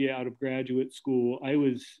Philadelphia out of graduate school, I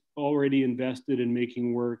was already invested in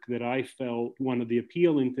making work that I felt one of the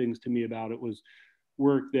appealing things to me about it was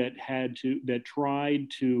work that tried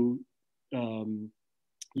to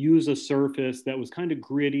use a surface that was kind of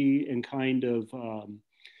gritty and kind of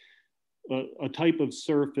a type of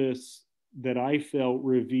surface that I felt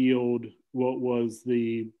revealed what was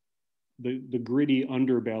the gritty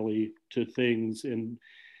underbelly to things, and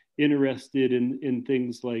interested in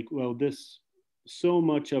things like, well, so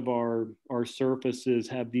much of our surfaces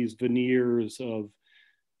have these veneers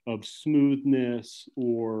of smoothness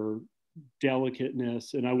or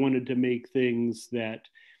delicateness, and I wanted to make things that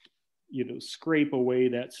scrape away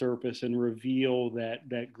that surface and reveal that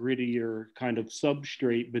grittier kind of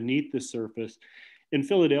substrate beneath the surface. In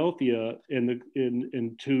Philadelphia,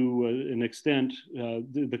 and to an extent,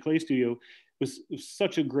 the clay studio was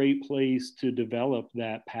such a great place to develop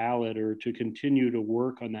that palette, or to continue to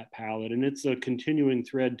work on that palette. And it's a continuing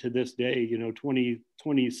thread to this day,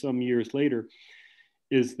 20 some years later,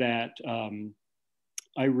 is that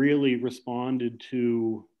I really responded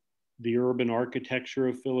to the urban architecture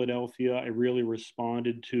of Philadelphia. I really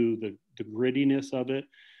responded to the grittiness of it.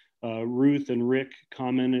 Ruth and Rick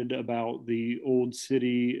commented about the old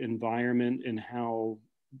city environment and how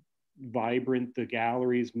vibrant the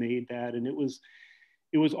galleries made that, and it was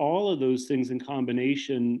all of those things in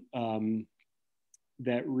combination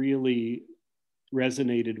that really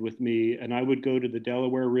resonated with me. And I would go to the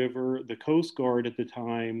Delaware River. The Coast Guard at the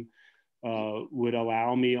time would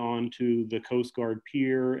allow me onto the Coast Guard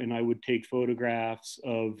pier, and I would take photographs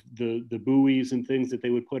of the buoys and things that they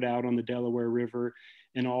would put out on the Delaware River,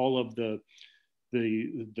 and all of the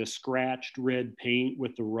scratched red paint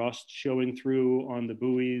with the rust showing through on the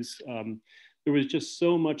buoys. There was just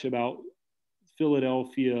so much about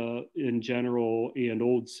Philadelphia in general, and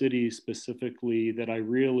Old City specifically, that I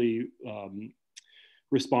really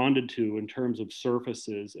responded to in terms of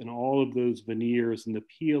surfaces, and all of those veneers and the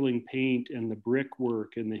peeling paint and the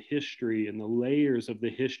brickwork and the history and the layers of the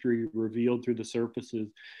history revealed through the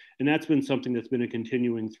surfaces. And that's been something that's been a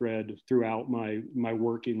continuing thread throughout my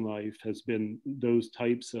working life, has been those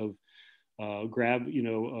types of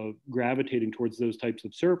gravitating towards those types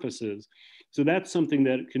of surfaces. So that's something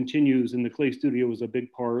that continues, and the clay studio was a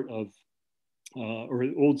big part of, or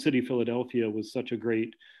Old City Philadelphia was such a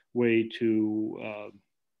great way to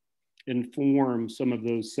inform some of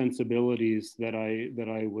those sensibilities that I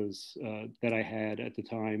had at the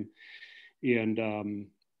time. And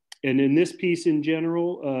in this piece in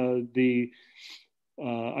general,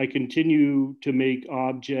 I continue to make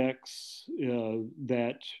objects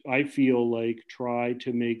that I feel like try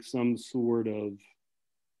to make some sort of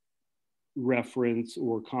reference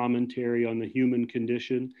or commentary on the human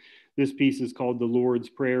condition. This piece is called The Lord's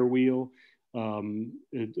Prayer Wheel. A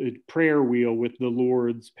prayer wheel with the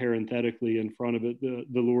Lord's parenthetically in front of it, the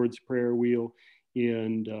Lord's Prayer Wheel.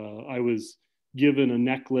 And I was given a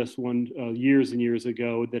necklace years and years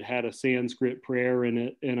ago that had a Sanskrit prayer in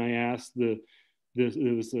it, and I asked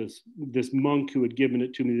this monk who had given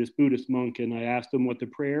it to me, this Buddhist monk, and I asked him what the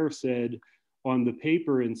prayer said on the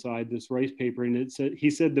paper inside this rice paper, and he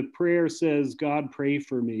said the prayer says, "God, pray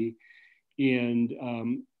for me." And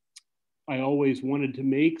I always wanted to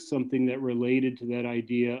make something that related to that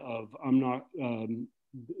idea of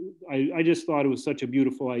I just thought it was such a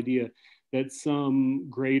beautiful idea that some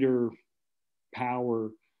greater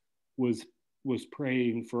power was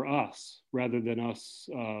praying for us rather than us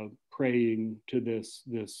praying to this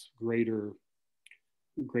greater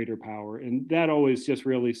power. And that always just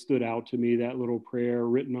really stood out to me, that little prayer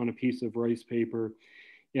written on a piece of rice paper.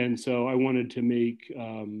 And so I wanted to make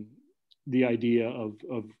the idea of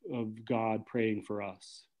God praying for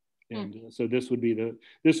us. And so this would be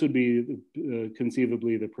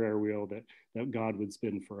conceivably the prayer wheel that God would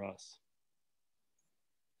spin for us.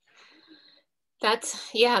 That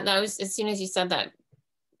was, as soon as you said that,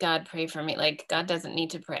 God pray for me, like God doesn't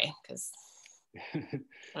need to pray, because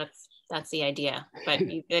that's the idea. But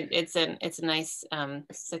it's a nice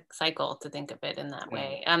cycle to think of it in that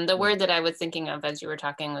way. The word that I was thinking of as you were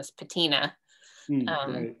talking was patina.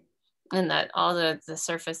 Right. And that all the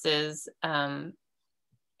surfaces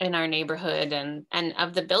in our neighborhood and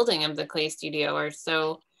of the building of the Clay Studio are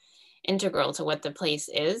so integral to what the place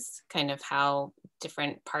is, kind of how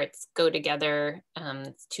different parts go together.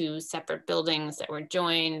 Two separate buildings that were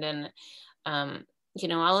joined, and you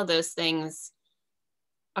know, all of those things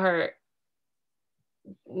are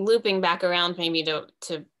looping back around maybe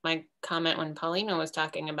to my comment when Paulina was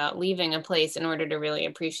talking about leaving a place in order to really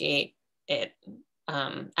appreciate it.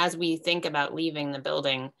 As we think about leaving the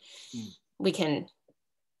building, we can,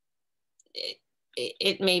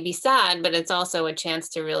 it may be sad, but it's also a chance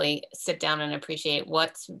to really sit down and appreciate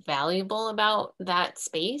what's valuable about that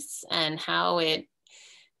space and how it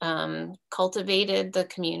cultivated the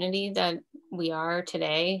community that we are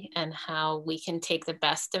today, and how we can take the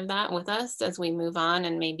best of that with us as we move on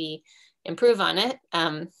and maybe improve on it.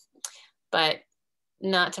 But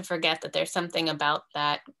not to forget that there's something about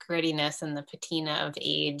that grittiness and the patina of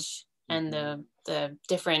age and the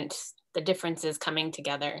differences coming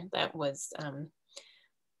together that was,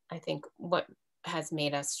 I think, what has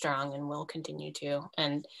made us strong and will continue to.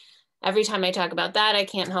 And every time I talk about that, I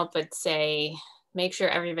can't help but say, make sure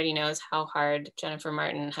everybody knows how hard Jennifer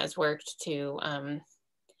Martin has worked to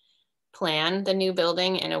plan the new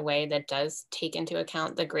building in a way that does take into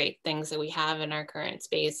account the great things that we have in our current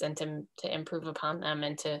space, and to improve upon them,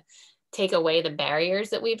 and to take away the barriers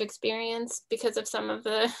that we've experienced because of some of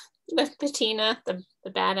the patina, the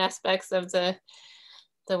bad aspects of the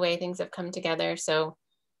way things have come together. So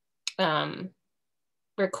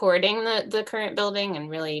recording the current building and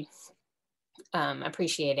really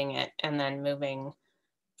appreciating it, and then moving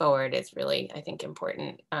forward is really, I think,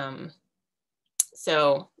 important.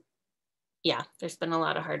 So yeah, there's been a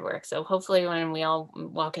lot of hard work. So hopefully when we all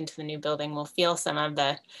walk into the new building, we'll feel some of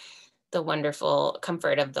the wonderful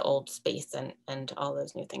comfort of the old space and all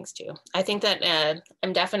those new things too. I think that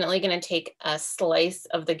I'm definitely going to take a slice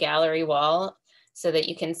of the gallery wall so that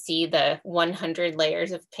you can see the 100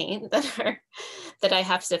 layers of paint that I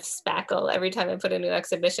have to spackle every time I put a new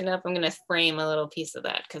exhibition up. I'm going to frame a little piece of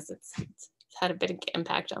that because it's had a big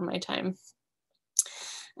impact on my time.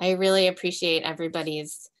 I really appreciate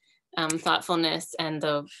everybody's thoughtfulness and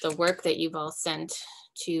the work that you've all sent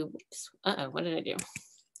to, what did I do?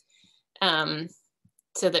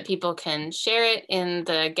 So that people can share it in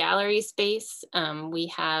the gallery space. We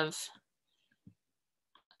have,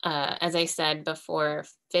 as I said before,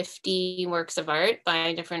 50 works of art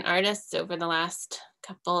by different artists over the last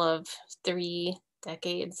couple of 3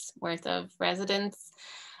 decades worth of residents.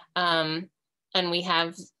 And we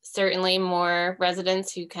have certainly more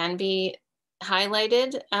residents who can be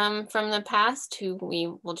highlighted from the past, who we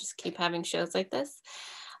will just keep having shows like this.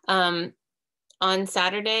 On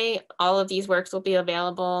Saturday, all of these works will be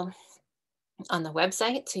available on the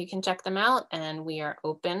website, so you can check them out. And we are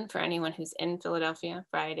open for anyone who's in Philadelphia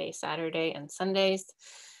Friday, Saturday, and Sundays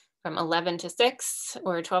from 11 to 6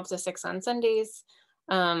 or 12 to 6 on Sundays.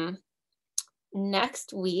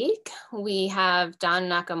 Next week, we have Don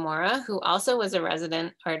Nakamura, who also was a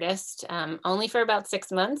resident artist, only for about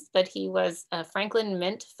 6 months, but he was a Franklin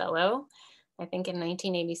Mint Fellow, I think in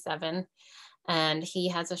 1987. And he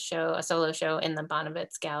has a solo show in the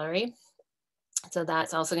Bonowitz Gallery. So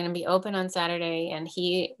that's also going to be open on Saturday, and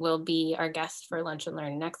he will be our guest for Lunch and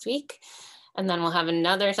Learn next week. And then we'll have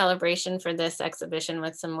another celebration for this exhibition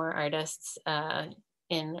with some more artists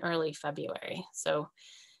in early February. So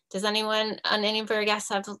does anyone on any of our guests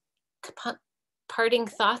have parting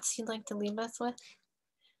thoughts you'd like to leave us with?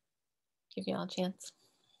 Give you all a chance.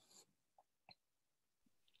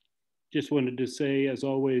 Just wanted to say, as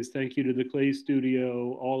always, thank you to the Clay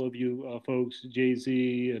Studio, all of you folks,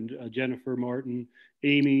 Jay-Z and Jennifer Martin,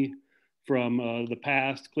 Amy from the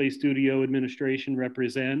past Clay Studio administration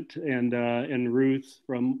represent, and Ruth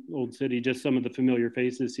from Old City, just some of the familiar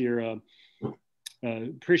faces here.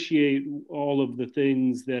 Appreciate all of the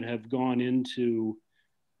things that have gone into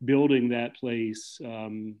building that place.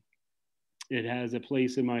 It has a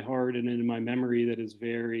place in my heart and in my memory that is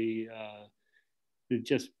very,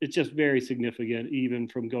 it's just very significant, even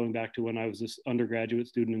from going back to when I was this undergraduate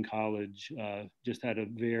student in college. Just had a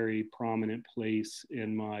very prominent place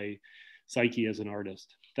in my psyche as an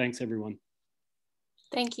artist. Thanks, everyone.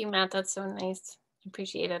 Thank you, Matt. That's so nice.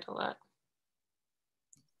 Appreciate it a lot.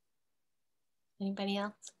 Anybody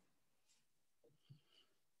else?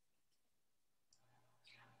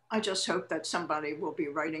 I just hope that somebody will be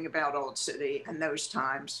writing about Old City and those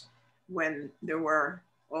times when there were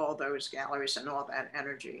all those galleries and all that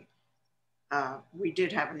energy. We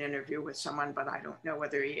did have an interview with someone, but I don't know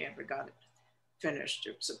whether he ever got it finished.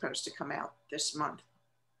 It was supposed to come out this month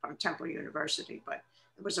from Temple University, but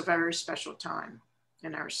it was a very special time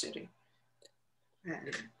in our city.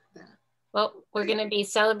 And Well, we're going to be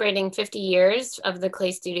celebrating 50 years of the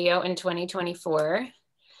Clay Studio in 2024.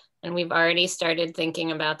 And we've already started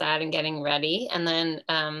thinking about that and getting ready. And then,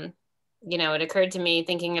 you know, it occurred to me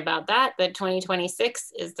thinking about that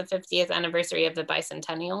 2026 is the 50th anniversary of the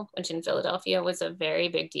bicentennial, which in Philadelphia was a very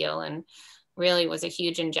big deal and really was a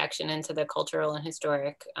huge injection into the cultural and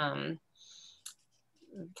historic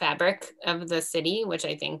fabric of the city, which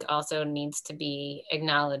I think also needs to be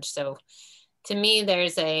acknowledged. So to me,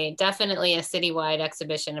 there's definitely a citywide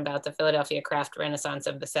exhibition about the Philadelphia craft renaissance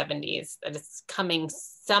of the 70s that is coming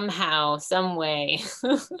somehow, some way.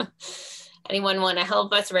 Anyone want to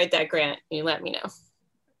help us write that grant? You let me know.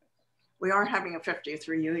 We are having a 50th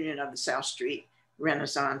reunion of the South Street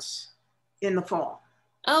Renaissance in the fall.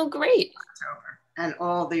 Oh, great. October. And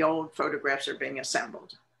all the old photographs are being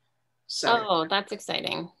assembled. So, oh, that's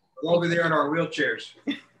exciting. We'll be there in our wheelchairs.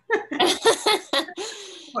 well,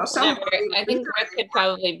 I think Rick could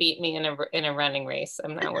probably beat me in a running race.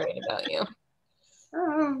 I'm not worried about you.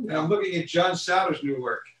 And I'm looking at John Sauter's new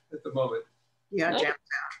work at the moment. Yeah,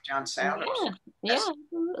 John Sauter. Yeah,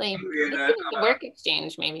 absolutely. The work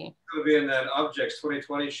exchange, maybe. It'll be in that Objects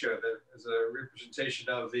 2020 show that is a representation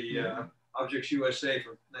of the Objects USA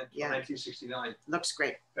from 1969. Looks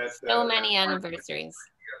great. So many anniversaries.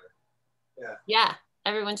 Yeah,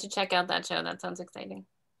 everyone should check out that show. That sounds exciting.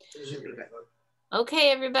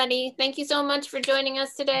 Okay, everybody. Thank you so much for joining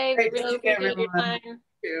us today. We really appreciate your time. Thank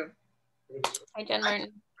you. Hi, Jen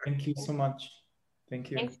Martin. Thank you so much. Thank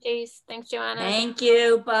you. Thanks, Jace. Thanks, Joanna. Thank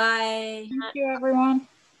you. Bye. Thank you, everyone.